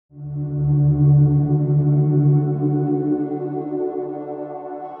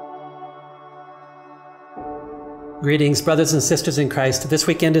Greetings, brothers and sisters in Christ. This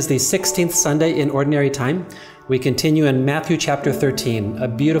weekend is the 16th Sunday in Ordinary Time. We continue in Matthew chapter 13, a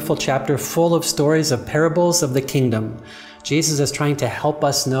beautiful chapter full of stories of parables of the kingdom. Jesus is trying to help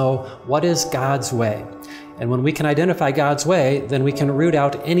us know what is God's way. And when we can identify God's way, then we can root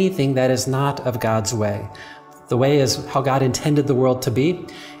out anything that is not of God's way. The way is how God intended the world to be,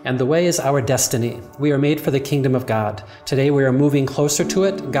 and the way is our destiny. We are made for the kingdom of God. Today we are moving closer to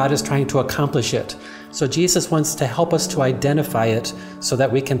it. God is trying to accomplish it. So Jesus wants to help us to identify it so that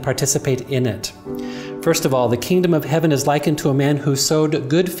we can participate in it. First of all, the kingdom of heaven is likened to a man who sowed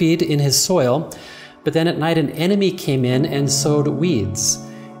good seed in his soil, but then at night an enemy came in and sowed weeds,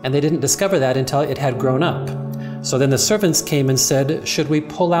 and they didn't discover that until it had grown up. So then the servants came and said, "Should we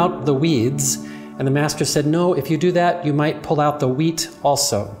pull out the weeds?" And the master said, "No, if you do that, you might pull out the wheat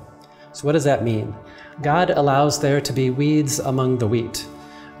also." So what does that mean? God allows there to be weeds among the wheat.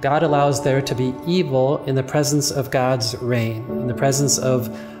 God allows there to be evil in the presence of God's reign, in the presence of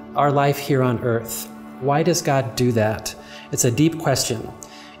our life here on earth. Why does God do that? It's a deep question.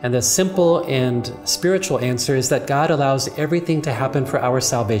 And the simple and spiritual answer is that God allows everything to happen for our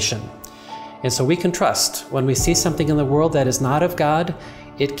salvation. And so we can trust when we see something in the world that is not of God,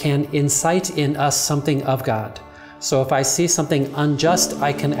 it can incite in us something of God. So if I see something unjust,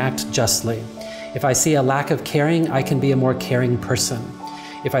 I can act justly. If I see a lack of caring, I can be a more caring person.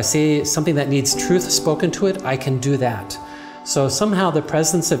 If I see something that needs truth spoken to it, I can do that. So somehow the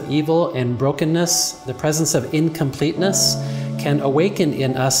presence of evil and brokenness, the presence of incompleteness, can awaken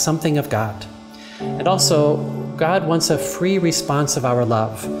in us something of God. And also, God wants a free response of our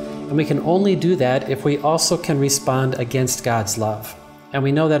love. And we can only do that if we also can respond against God's love. And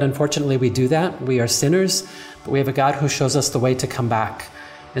we know that unfortunately we do that. We are sinners, but we have a God who shows us the way to come back.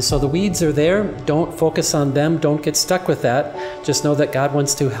 And so the weeds are there. Don't focus on them. Don't get stuck with that. Just know that God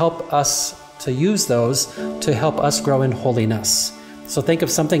wants to help us to use those to help us grow in holiness. So think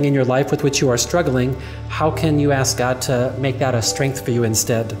of something in your life with which you are struggling. How can you ask God to make that a strength for you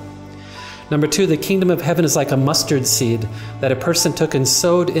instead? Number two, the kingdom of heaven is like a mustard seed that a person took and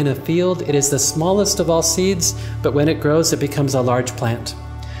sowed in a field. It is the smallest of all seeds, but when it grows, it becomes a large plant.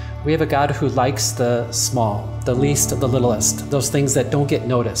 We have a God who likes the small, the least of the littlest, those things that don't get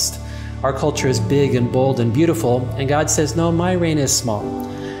noticed. Our culture is big and bold and beautiful, and God says, no, my reign is small.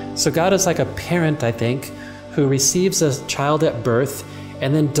 So God is like a parent, I think, who receives a child at birth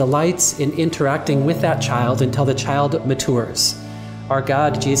and then delights in interacting with that child until the child matures. Our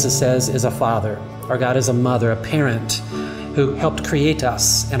God, Jesus says, is a father. Our God is a mother, a parent who helped create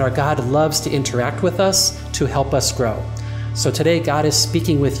us. And our God loves to interact with us to help us grow. So today, God is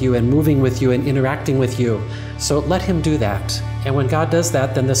speaking with you and moving with you and interacting with you. So let him do that. And when God does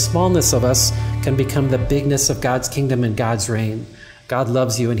that, then the smallness of us can become the bigness of God's kingdom and God's reign. God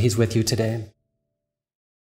loves you and he's with you today.